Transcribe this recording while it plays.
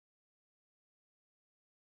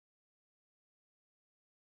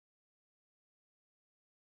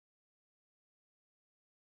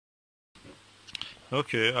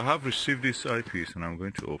Okay, I have received this eyepiece and I'm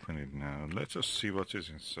going to open it now. Let's just see what is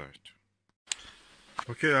inside.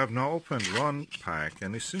 Okay, I have now opened one pack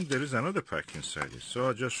and it seems there is another pack inside it. So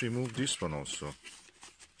I just removed this one also.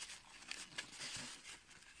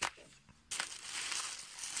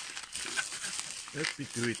 Let me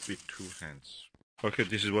do it with two hands. Okay,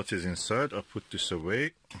 this is what is inside. I'll put this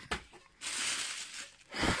away.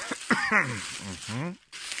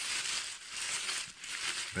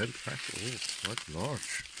 Well packed. Oh, quite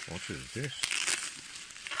large. What is this?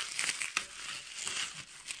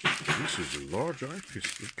 This is a large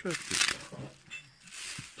eyepiece. Look at this.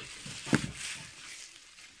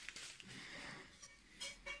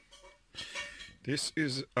 This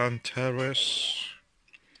is Antares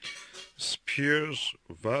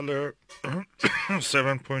Speers-Waler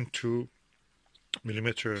 7.2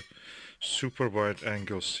 millimeter super wide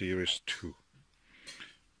angle series 2.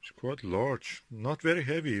 It's quite large, not very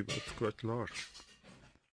heavy, but quite large.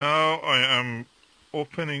 Now I am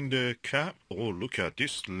opening the cap. Oh, look at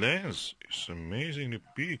this lens. It's amazingly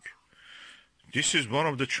big. This is one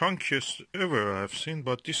of the chunkiest ever I've seen,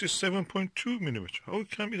 but this is 7.2 millimeter. How it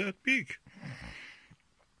can be that big?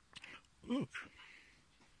 Look.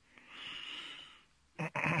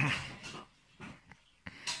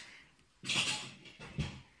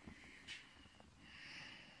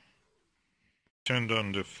 Turn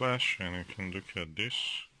on the flash and you can look at this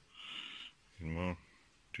in more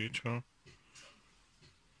detail.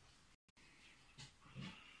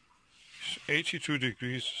 It's 82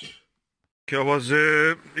 degrees. Okay, I was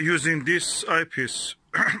using this eyepiece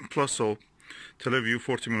Plus-O, Teleview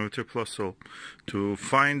 40mm Plus-O, to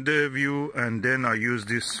find the view, and then I used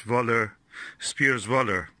this Waler,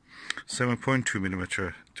 Speers-Waler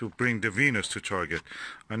 7.2mm to bring the Venus to target.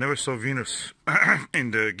 I never saw Venus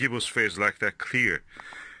in the gibbous phase like that clear.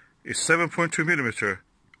 It's 7.2mm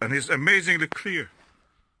and it's amazingly clear.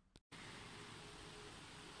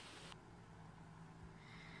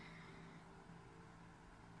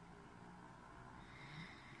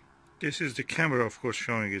 This is the camera, of course,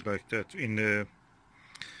 showing it like that. In the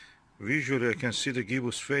visually, I can see the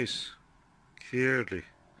gibbous face clearly.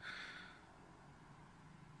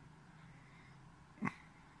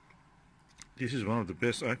 This is one of the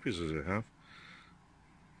best eyepieces I have.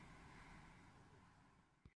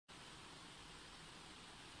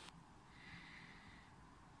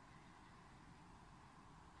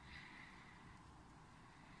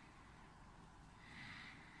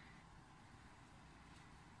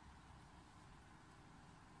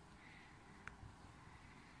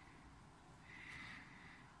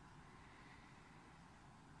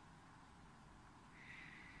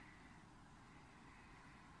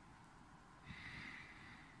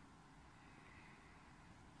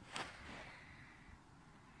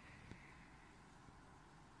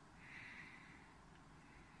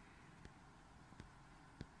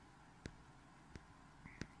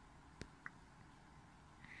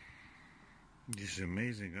 This is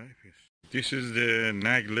amazing eyepiece. This is the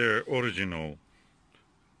Nagler original,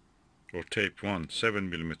 or tape 1,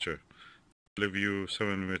 7mm. Teleview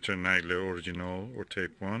 7mm Nagler original or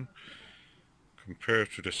tape 1.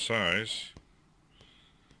 Compared to the size,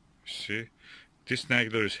 see, this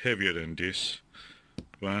Nagler is heavier than this.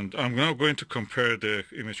 And I'm now going to compare the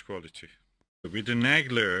image quality. With the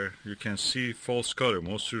Nagler, you can see false color,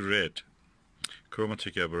 mostly red,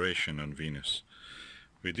 chromatic aberration on Venus.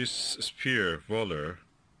 With this Speers-Waler,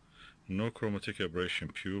 no chromatic aberration,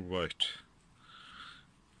 pure white.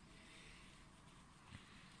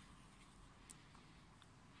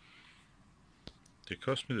 They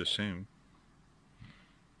cost me the same.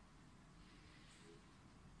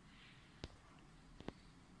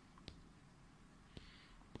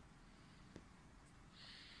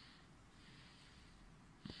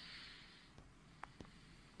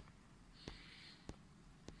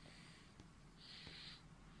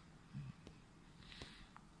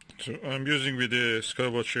 So I'm using with the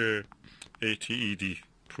Skywatcher 80 ED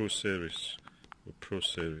Pro Series.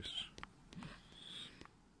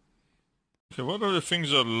 Okay, one of the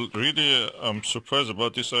things that really I'm surprised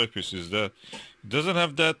about this eyepiece is that it doesn't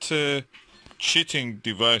have that cheating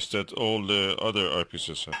device that all the other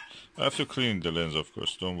eyepieces have. I have to clean the lens, of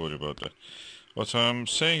course, don't worry about that. What I'm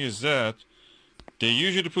saying is that they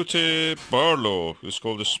usually put a Barlow, it's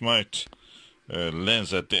called a Smite,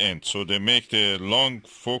 lens at the end, so they make the long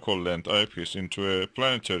focal length eyepiece into a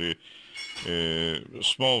planetary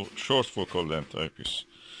small short focal length eyepiece.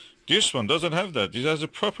 This one doesn't have that. It has a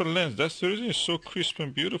proper lens. That's the reason it's so crisp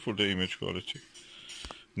and beautiful, the image quality.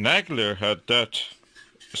 Nagler had that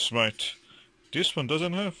Smite. This one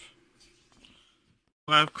doesn't have.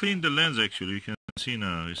 I've cleaned the lens actually. You can see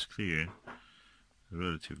now it's clear.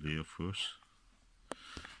 relatively, of course.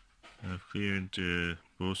 I've cleared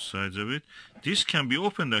both sides of it. This can be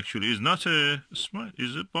opened actually. It's not a smart.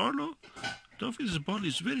 Is it Barlow? I don't think it's Barlow.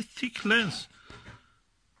 It's very thick lens.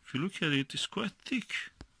 If you look at it, it's quite thick.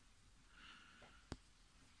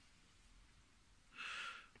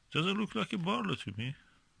 Doesn't look like a Barlow to me.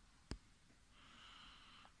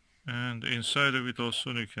 And inside of it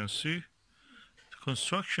also you can see the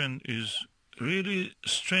construction is really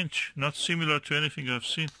strange, not similar to anything I've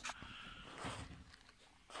seen.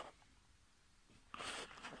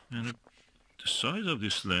 And the size of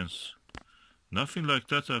this lens, nothing like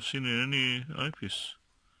that I've seen in any eyepiece.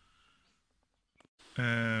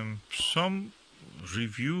 Some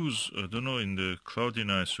reviews, I don't know, in the Cloudy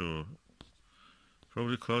Nights, or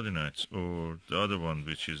probably Cloudy Nights, or the other one,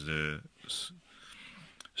 which is the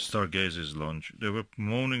Stargazer's Lounge. They were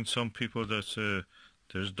moaning, some people, that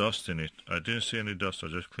there's dust in it. I didn't see any dust, I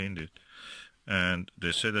just cleaned it. And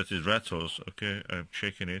they say that it rattles. Okay, I'm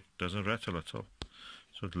checking it, doesn't rattle at all.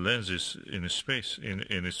 So the lens is in its space, in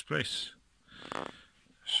its place.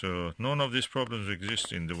 So none of these problems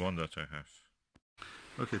exist in the one that I have.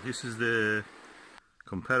 Okay, this is the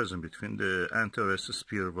comparison between the Antares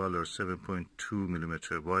Speers-Waler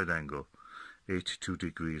 7.2mm wide angle, 82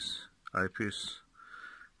 degrees eyepiece.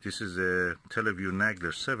 This is a Teleview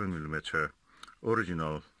Nagler 7mm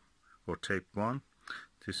original or tape 1.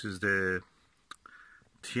 This is the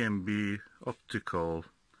TMB optical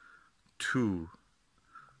 2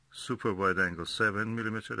 super wide angle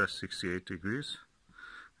 7mm, that's 68 degrees.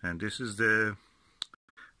 And this is the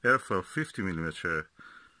Airfile 50mm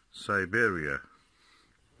Siberia,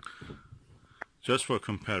 just for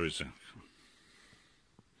comparison.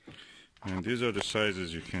 And these are the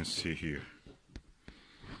sizes you can see here.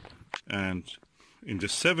 And in the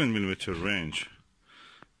 7mm range,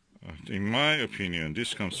 in my opinion,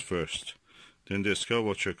 this comes first. Then the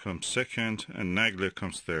Skywatcher comes second, and Nagler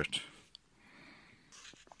comes third.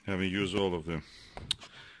 Having used all of them.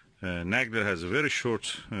 Nagler has a very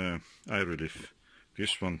short eye relief.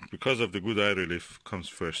 This one, because of the good eye relief, comes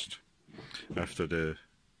first after the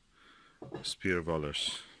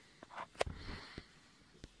Speers-Walers.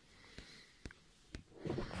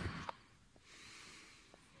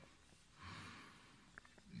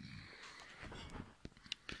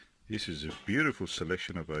 This is a beautiful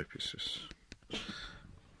selection of eyepieces.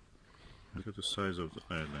 Look at the size of the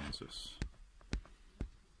eye lenses.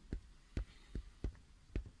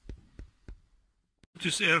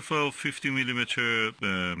 This Airfile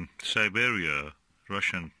 50mm Siberia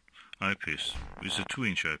Russian eyepiece is a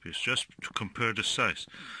 2-inch eyepiece, just to compare the size.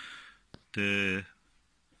 The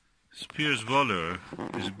Speers-Waler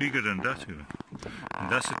is bigger than that even, and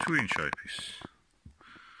that's a 2-inch eyepiece.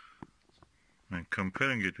 And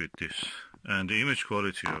comparing it with this, and the image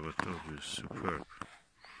quality of it is superb.